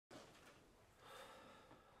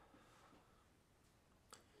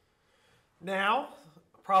Now,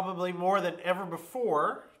 probably more than ever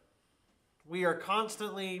before, we are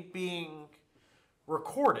constantly being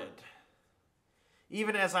recorded.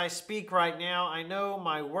 Even as I speak right now, I know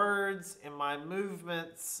my words and my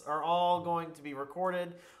movements are all going to be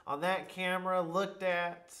recorded on that camera, looked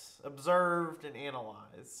at, observed, and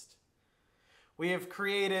analyzed. We have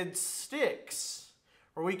created sticks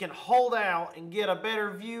where we can hold out and get a better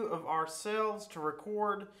view of ourselves to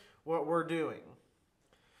record what we're doing.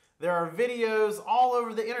 There are videos all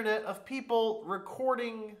over the internet of people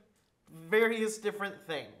recording various different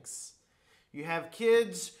things. You have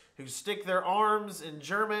kids who stick their arms in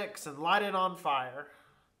Germ-X and light it on fire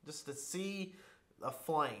just to see a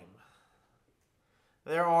flame.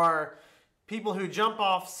 There are people who jump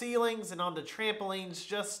off ceilings and onto trampolines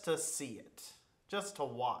just to see it, just to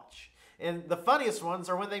watch. And the funniest ones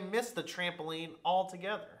are when they miss the trampoline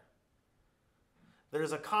altogether.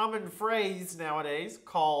 There's a common phrase nowadays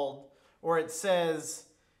called, or it says,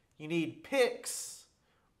 you need pics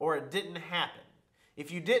or it didn't happen. If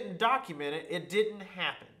you didn't document it, it didn't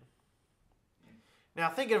happen. Now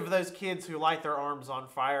think of those kids who light their arms on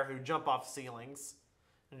fire, who jump off ceilings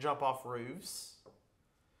and jump off roofs.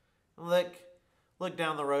 Look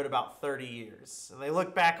down the road about 30 years, and they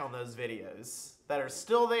look back on those videos that are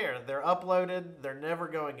still there. They're uploaded. They're never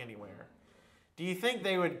going anywhere. Do you think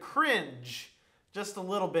they would cringe just a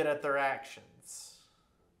little bit at their actions?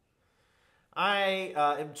 I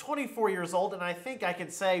am 24 years old, and I think I can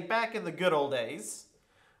say back in the good old days,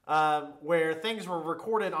 where things were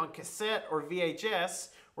recorded on cassette or VHS,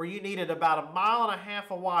 where you needed about 1.5 miles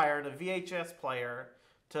of wire and a VHS player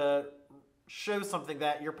to show something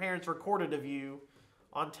that your parents recorded of you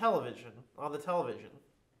on television, on the television.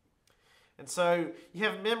 And so you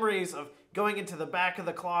have memories of going into the back of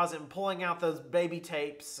the closet and pulling out those baby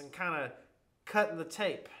tapes and kind of cutting the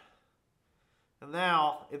tape. And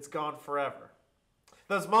now it's gone forever.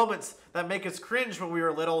 Those moments that make us cringe when we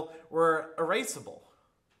were little were erasable.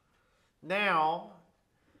 Now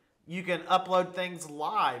you can upload things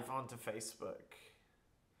live onto Facebook.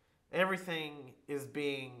 Everything is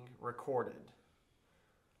being recorded.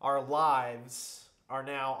 Our lives are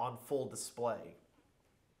now on full display.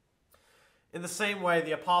 In the same way,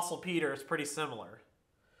 the Apostle Peter is pretty similar.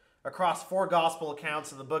 Across 4 gospel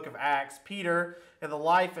accounts in the book of Acts, Peter and the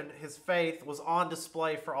life and his faith was on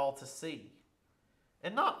display for all to see.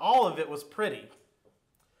 And not all of it was pretty.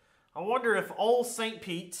 I wonder if old St.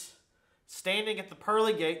 Pete, standing at the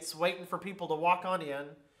pearly gates waiting for people to walk on in,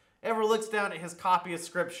 ever looks down at his copy of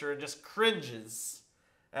Scripture and just cringes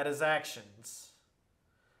at his actions,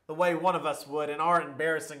 the way one of us would in our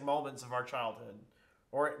embarrassing moments of our childhood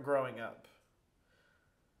or growing up.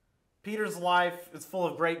 Peter's life is full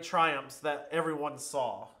of great triumphs that everyone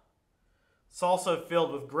saw. It's also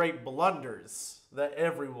filled with great blunders that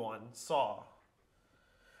everyone saw.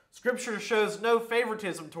 Scripture shows no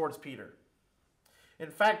favoritism towards Peter. In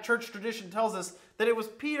fact, church tradition tells us that it was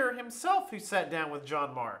Peter himself who sat down with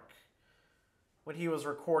John Mark when he was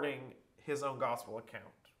recording his own gospel account.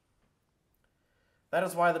 That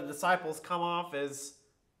is why the disciples come off as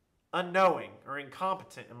unknowing or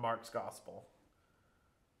incompetent in Mark's gospel.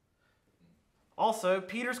 Also,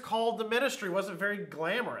 Peter's call to ministry wasn't very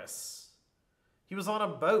glamorous. He was on a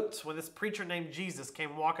boat when this preacher named Jesus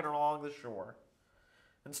came walking along the shore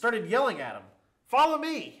and started yelling at him, "Follow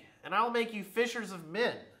me, and I'll make you fishers of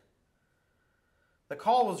men." The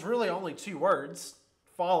call was really only 2 words,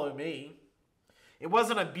 "Follow me." It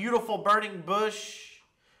wasn't a beautiful burning bush.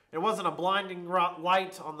 It wasn't a blinding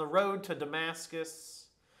light on the road to Damascus.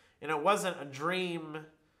 And it wasn't a dream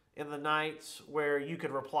in the night where you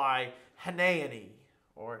could reply, "Hanani,"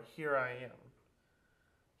 or "Here I am."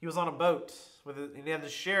 He was on a boat, and he had to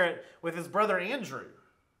share it with his brother Andrew.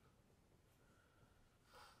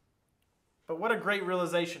 But what a great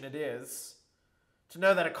realization it is to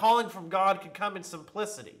know that a calling from God could come in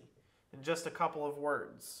simplicity, in just a couple of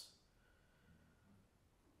words.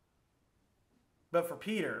 But for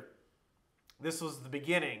Peter, this was the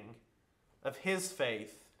beginning of his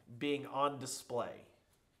faith being on display.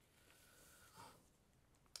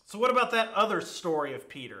 So what about that other story of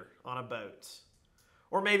Peter on a boat?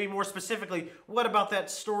 Or maybe more specifically, what about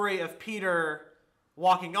that story of Peter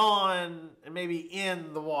walking on and maybe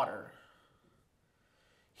in the water?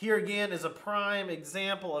 Here again is a prime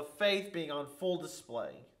example of faith being on full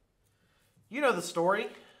display. You know the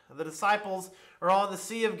story. The disciples are on the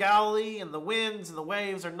Sea of Galilee, and the winds and the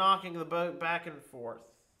waves are knocking the boat back and forth.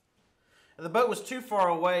 And the boat was too far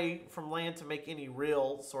away from land to make any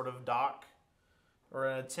real sort of dock or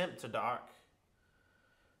an attempt to dock.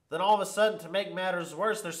 Then all of a sudden, to make matters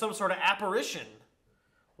worse, there's some sort of apparition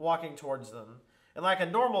walking towards them. And like a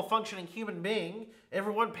normal functioning human being,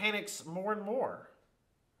 everyone panics more and more.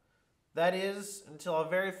 That is, until a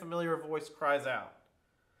very familiar voice cries out,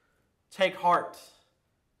 "Take heart,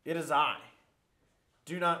 it is I.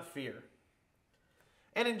 Do not fear."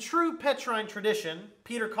 And in true Petrine tradition,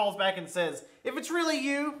 Peter calls back and says, "If it's really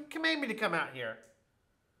you, command me to come out here."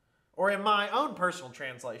 Or in my own personal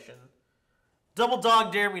translation, "Double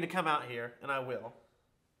dog dare me to come out here, and I will."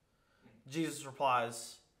 Jesus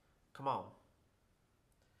replies, "Come on."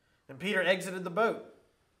 And Peter exited the boat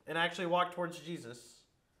and actually walked towards Jesus.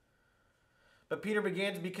 But Peter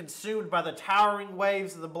began to be consumed by the towering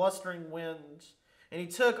waves and the blustering wind, and he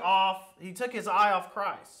took his eye off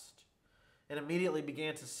Christ and immediately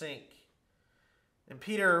began to sink. And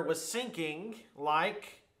Peter was sinking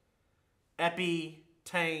like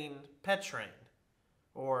epitane petrain,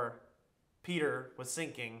 or Peter was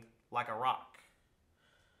sinking like a rock.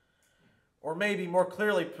 Or maybe more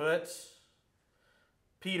clearly put,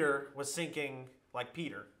 Peter was sinking like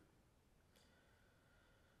Peter.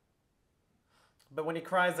 But when he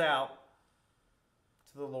cries out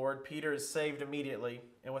to the Lord, Peter is saved immediately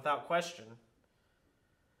and without question.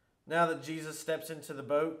 Now that Jesus steps into the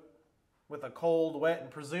boat with a cold, wet,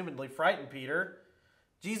 and presumably frightened Peter,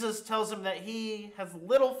 Jesus tells him that he has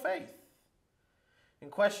little faith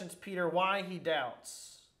and questions Peter why he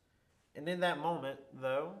doubts. And in that moment,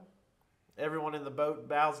 though, everyone in the boat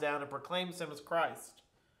bows down and proclaims him as Christ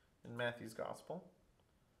in Matthew's Gospel.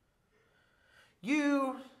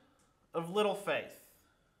 You of little faith.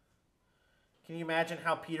 Can you imagine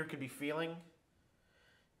how Peter could be feeling?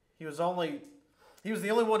 He was the only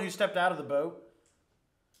one who stepped out of the boat,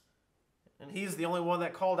 and he's the only one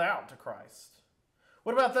that called out to Christ.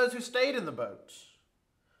 What about those who stayed in the boat?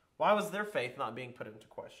 Why was their faith not being put into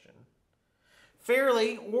question?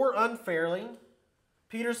 Fairly or unfairly,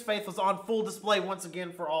 Peter's faith was on full display once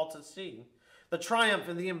again for all to see. The triumph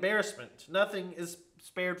and the embarrassment. Nothing is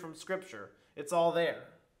spared from Scripture. It's all there.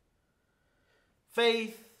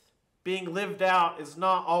 Faith being lived out is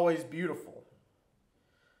not always beautiful.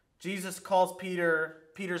 Jesus calls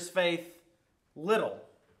Peter's faith little.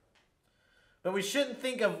 But we shouldn't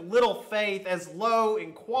think of little faith as low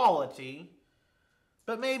in quality,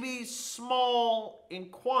 but maybe small in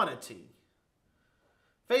quantity.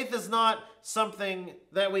 Faith is not something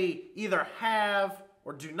that we either have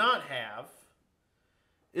or do not have.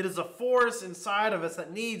 It is a force inside of us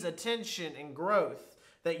that needs attention and growth,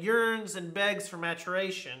 that yearns and begs for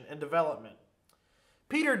maturation and development.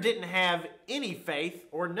 Peter didn't have any faith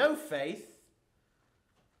or no faith,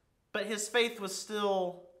 but his faith was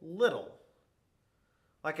still little,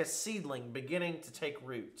 like a seedling beginning to take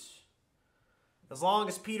root. As long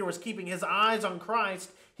as Peter was keeping his eyes on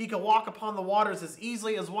Christ, he could walk upon the waters as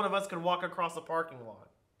easily as one of us could walk across a parking lot.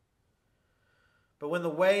 But when the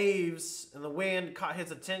waves and the wind caught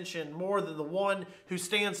his attention more than the one who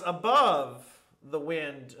stands above the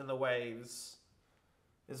wind and the waves,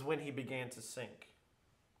 is when he began to sink.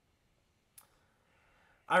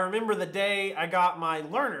 I remember the day I got my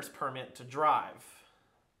learner's permit to drive.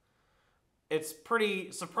 It's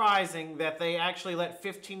pretty surprising that they actually let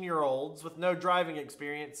 15-year-olds with no driving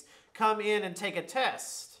experience come in and take a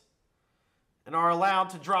test and are allowed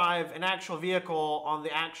to drive an actual vehicle on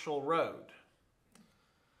the actual road.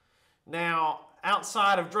 Now,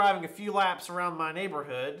 outside of driving a few laps around my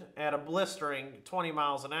neighborhood at a blistering 20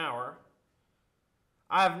 miles an hour,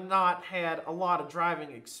 I have not had a lot of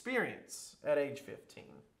driving experience at age 15.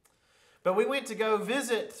 But we went to go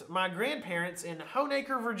visit my grandparents in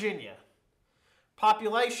Honaker, Virginia.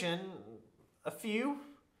 Population, a few.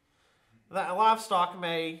 That livestock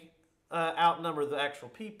may outnumber the actual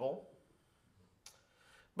people.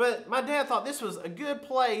 But my dad thought this was a good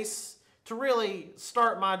place to really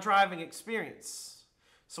start my driving experience.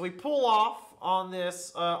 So we pull off on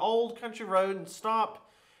this old country road and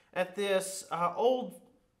stop at this old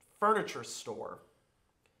furniture store.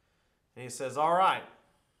 And he says, "All right,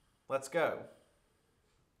 let's go."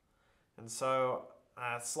 And so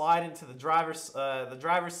I slide into the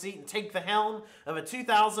driver's seat and take the helm of a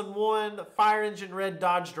 2001 fire engine red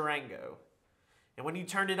Dodge Durango. And when you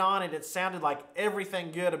turned it on, it sounded like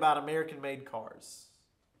everything good about American-made cars.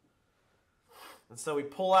 And so we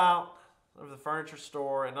pull out of the furniture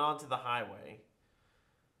store and onto the highway.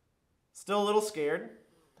 Still a little scared.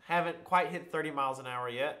 Haven't quite hit 30 miles an hour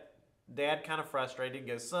yet. Dad, kind of frustrated,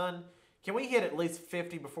 goes, "Son, can we hit at least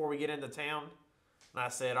 50 before we get into town?" And I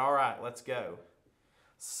said, "All right, let's go."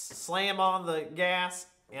 Slam on the gas,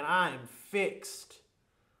 and I am fixed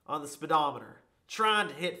on the speedometer, trying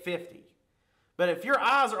to hit 50. But if your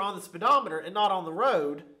eyes are on the speedometer and not on the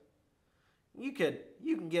road, you can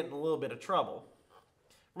get in a little bit of trouble.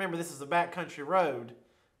 Remember, this is a backcountry road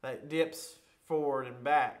that dips forward and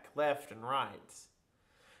back, left and right.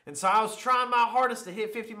 And so I was trying my hardest to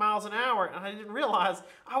hit 50 miles an hour, and I didn't realize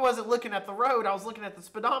I wasn't looking at the road. I was looking at the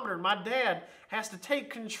speedometer, and my dad has to take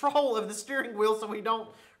control of the steering wheel so we don't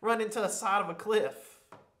run into the side of a cliff.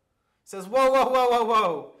 He says, whoa, whoa, whoa, whoa,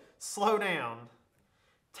 whoa, slow down.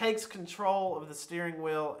 Takes control of the steering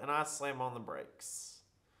wheel, and I slam on the brakes.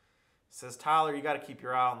 He says, Tyler, you got to keep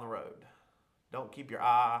your eye on the road. Don't keep your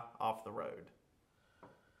eye off the road.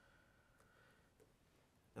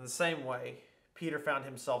 In the same way, Peter found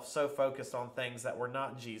himself so focused on things that were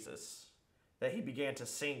not Jesus that he began to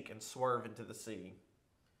sink and swerve into the sea.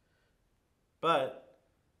 But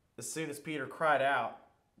as soon as Peter cried out,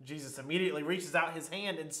 Jesus immediately reaches out his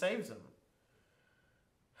hand and saves him.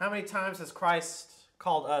 How many times has Christ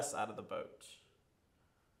called us out of the boat?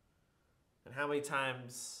 And how many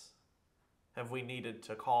times have we needed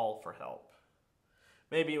to call for help?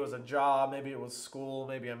 Maybe it was a job, maybe it was school,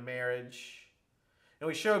 maybe a marriage. And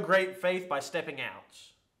we show great faith by stepping out.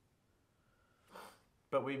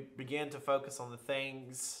 But we begin to focus on the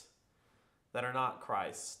things that are not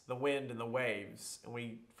Christ, the wind and the waves. And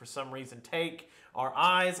we, for some reason, take our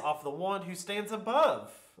eyes off the one who stands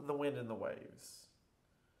above the wind and the waves,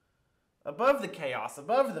 above the chaos,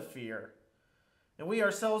 above the fear. And we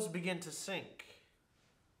ourselves begin to sink.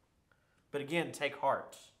 But again, take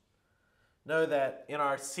heart. Know that in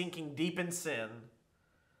our sinking deep in sin,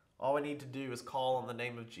 all we need to do is call on the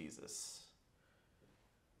name of Jesus.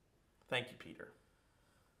 Thank you, Peter.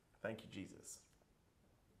 Thank you, Jesus.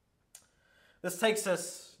 This takes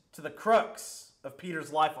us to the crux of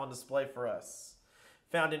Peter's life on display for us,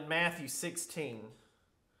 found in Matthew 16,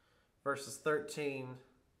 verses 13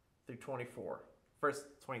 through 24. Verse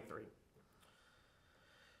 23.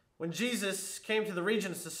 When Jesus came to the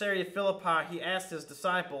region of Caesarea Philippi, he asked his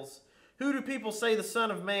disciples, "Who do people say the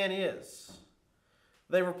Son of Man is?"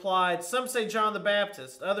 They replied, "Some say John the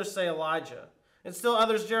Baptist, others say Elijah, and still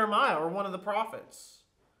others Jeremiah or one of the prophets."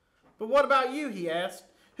 "But what about you?" he asked.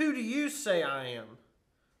 "Who do you say I am?"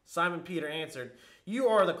 Simon Peter answered, "You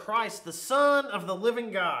are the Christ, the Son of the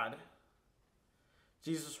living God."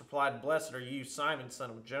 Jesus replied, "Blessed are you, Simon, son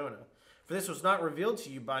of Jonah, for this was not revealed to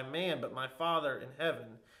you by man, but my Father in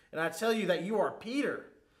heaven. And I tell you that you are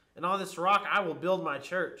Peter, and on this rock I will build my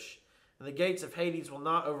church, and the gates of Hades will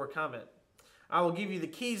not overcome it. I will give you the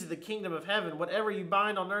keys of the kingdom of heaven. Whatever you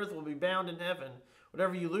bind on earth will be bound in heaven.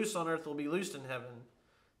 Whatever you loose on earth will be loosed in heaven."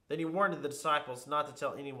 Then he warned the disciples not to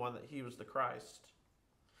tell anyone that he was the Christ.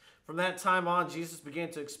 From that time on, Jesus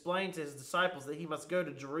began to explain to his disciples that he must go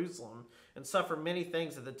to Jerusalem and suffer many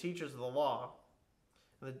things of the teachers of the law,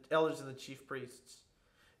 and the elders and the chief priests,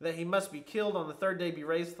 and that he must be killed on the third day, be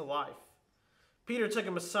raised to life. Peter took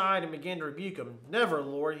him aside and began to rebuke him. "Never,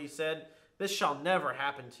 Lord," he said, "this shall never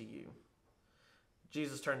happen to you."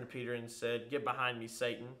 Jesus turned to Peter and said, "Get behind me,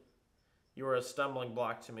 Satan. You are a stumbling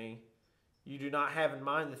block to me. You do not have in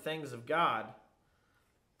mind the things of God,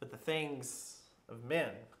 but the things of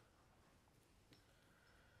men."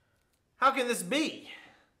 How can this be?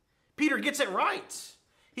 Peter gets it right.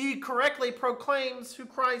 He correctly proclaims who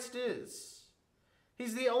Christ is.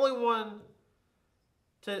 He's the only one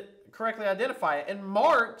to correctly identify it. In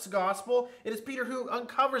Mark's gospel, it is Peter who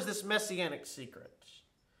uncovers this messianic secret.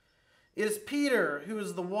 It is Peter who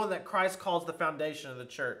is the one that Christ calls the foundation of the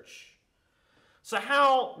church. So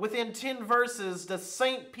how, within 10 verses, does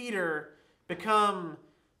Saint Peter become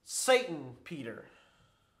Satan Peter?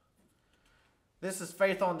 This is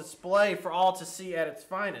faith on display for all to see at its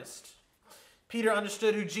finest. Peter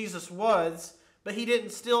understood who Jesus was, but he didn't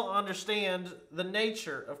still understand the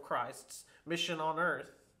nature of Christ's mission on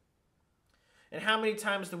earth. And how many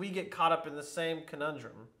times do we get caught up in the same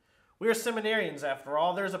conundrum? We are seminarians, after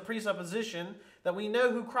all. There's a presupposition that we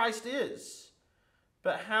know who Christ is.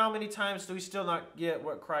 But how many times do we still not get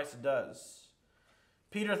what Christ does?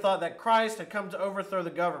 Peter thought that Christ had come to overthrow the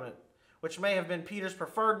government, which may have been Peter's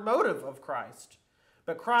preferred motive of Christ.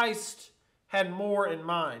 But Christ had more in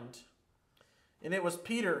mind. And it was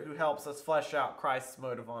Peter who helps us flesh out Christ's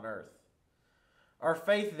motive on earth. Our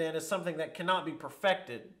faith, then, is something that cannot be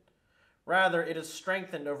perfected. Rather, it is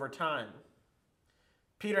strengthened over time.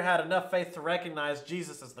 Peter had enough faith to recognize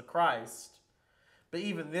Jesus as the Christ, but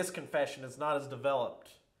even this confession is not as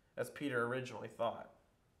developed as Peter originally thought.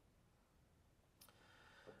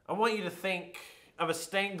 I want you to think of a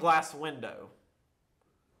stained glass window.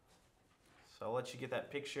 So I'll let you get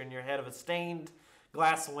that picture in your head of a stained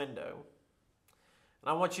glass window. And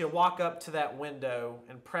I want you to walk up to that window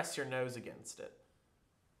and press your nose against it.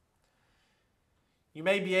 You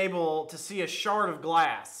may be able to see a shard of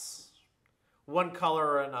glass, one color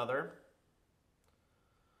or another.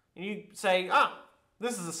 And you say,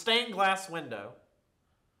 this is a stained glass window.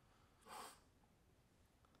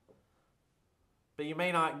 But you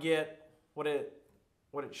may not get what it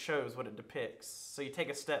shows, what it depicts. So you take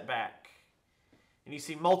a step back and you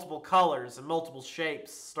see multiple colors and multiple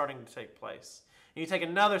shapes starting to take place. And you take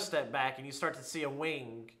another step back and you start to see a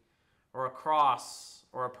wing or a cross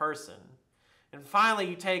or a person. And finally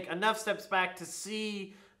you take enough steps back to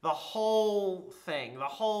see the whole thing, the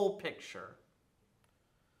whole picture.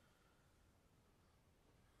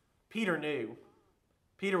 Peter knew.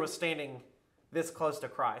 Peter was standing this close to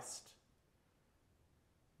Christ.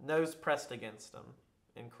 Nose pressed against him,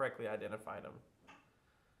 and correctly identified him.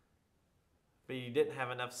 But he didn't have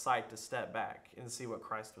enough sight to step back and see what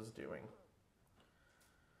Christ was doing.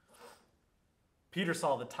 Peter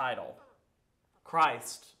saw the title.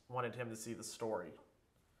 Christ wanted him to see the story.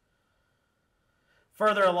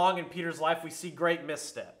 Further along in Peter's life, we see great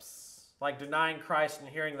missteps, like denying Christ and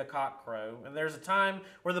hearing the cock crow. And there's a time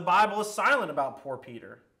where the Bible is silent about poor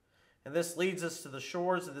Peter. And this leads us to the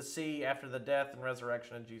shores of the sea after the death and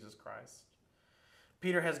resurrection of Jesus Christ.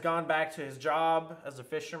 Peter has gone back to his job as a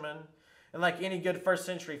fisherman. And like any good first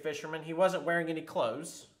century fisherman, he wasn't wearing any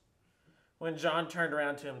clothes when John turned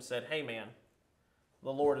around to him and said, "Hey man,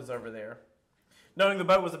 the Lord is over there." Knowing the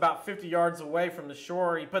boat was about 50 yards away from the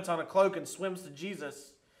shore, he puts on a cloak and swims to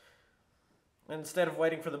Jesus instead of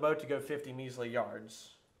waiting for the boat to go 50 measly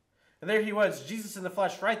yards. And there he was, Jesus in the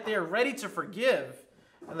flesh, right there, ready to forgive.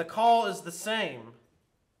 And the call is the same.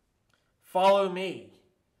 Follow me.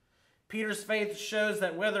 Peter's faith shows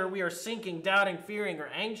that whether we are sinking, doubting, fearing, or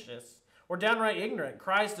anxious, or downright ignorant,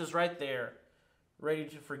 Christ is right there, ready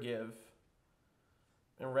to forgive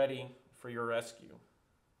and ready for your rescue.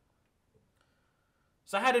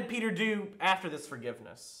 So how did Peter do after this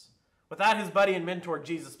forgiveness, without his buddy and mentor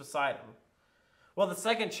Jesus beside him? Well, the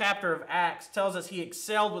second chapter of Acts tells us he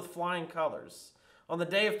excelled with flying colors. On the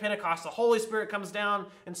day of Pentecost, the Holy Spirit comes down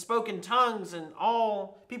and spoke in tongues, and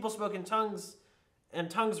all people spoke in tongues, and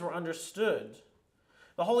tongues were understood.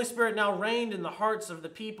 The Holy Spirit now reigned in the hearts of the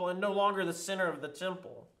people and no longer the center of the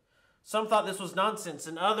temple. Some thought this was nonsense,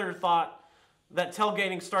 and others thought that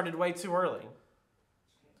tailgating started way too early.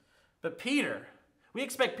 But Peter, we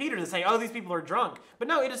expect Peter to say, these people are drunk. But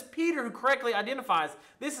no, it is Peter who correctly identifies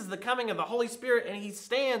this is the coming of the Holy Spirit, and he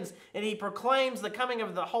stands and he proclaims the coming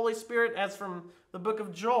of the Holy Spirit as from the book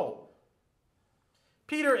of Joel.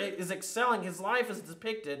 Peter is excelling. His life is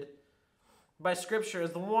depicted by Scripture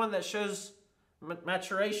as the one that shows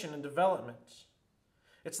maturation and development.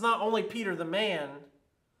 It's not only Peter the man,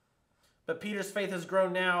 but Peter's faith has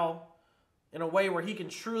grown now in a way where he can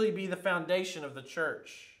truly be the foundation of the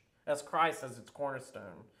church, as Christ as its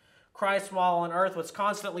cornerstone. Christ, while on earth, was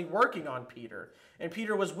constantly working on Peter, and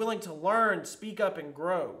Peter was willing to learn, speak up, and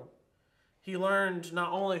grow. He learned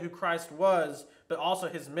not only who Christ was, but also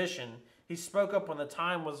his mission. He spoke up when the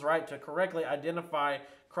time was right to correctly identify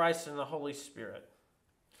Christ and the Holy Spirit.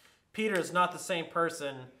 Peter is not the same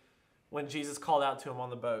person when Jesus called out to him on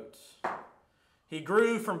the boat. He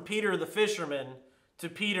grew from Peter the fisherman to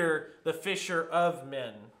Peter the fisher of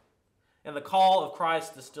men. And the call of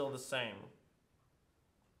Christ is still the same.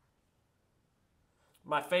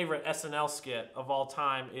 My favorite SNL skit of all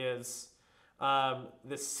time is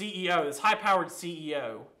this CEO, this high-powered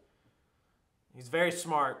CEO. He's very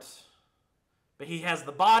smart, but he has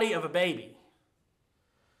the body of a baby.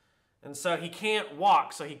 And so he can't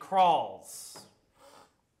walk, so he crawls.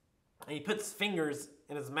 And he puts fingers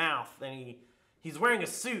in his mouth, and he's wearing a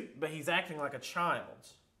suit, but he's acting like a child.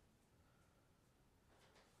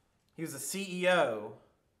 He was a CEO,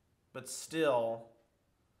 but still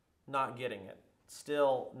not getting it.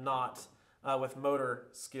 Still not with motor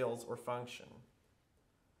skills or function.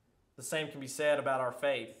 The same can be said about our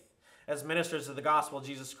faith. As ministers of the gospel of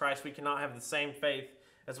Jesus Christ, we cannot have the same faith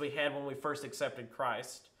as we had when we first accepted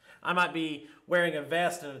Christ. I might be wearing a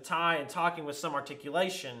vest and a tie and talking with some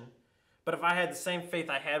articulation, but if I had the same faith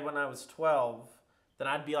I had when I was 12, then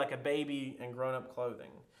I'd be like a baby in grown-up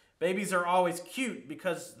clothing. Babies are always cute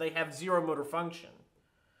because they have zero motor function.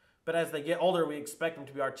 But as they get older, we expect them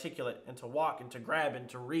to be articulate and to walk and to grab and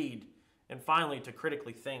to read and finally to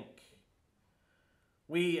critically think.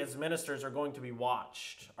 We as ministers are going to be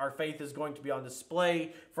watched. Our faith is going to be on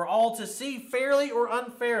display for all to see, fairly or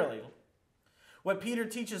unfairly. What Peter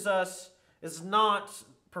teaches us is not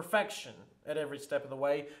perfection at every step of the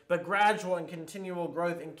way, but gradual and continual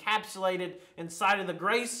growth encapsulated inside of the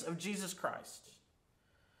grace of Jesus Christ.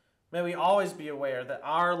 May we always be aware that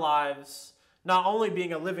our lives, not only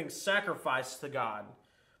being a living sacrifice to God,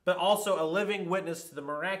 but also a living witness to the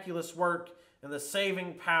miraculous work and the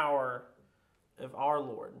saving power of our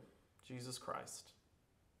Lord, Jesus Christ.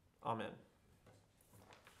 Amen.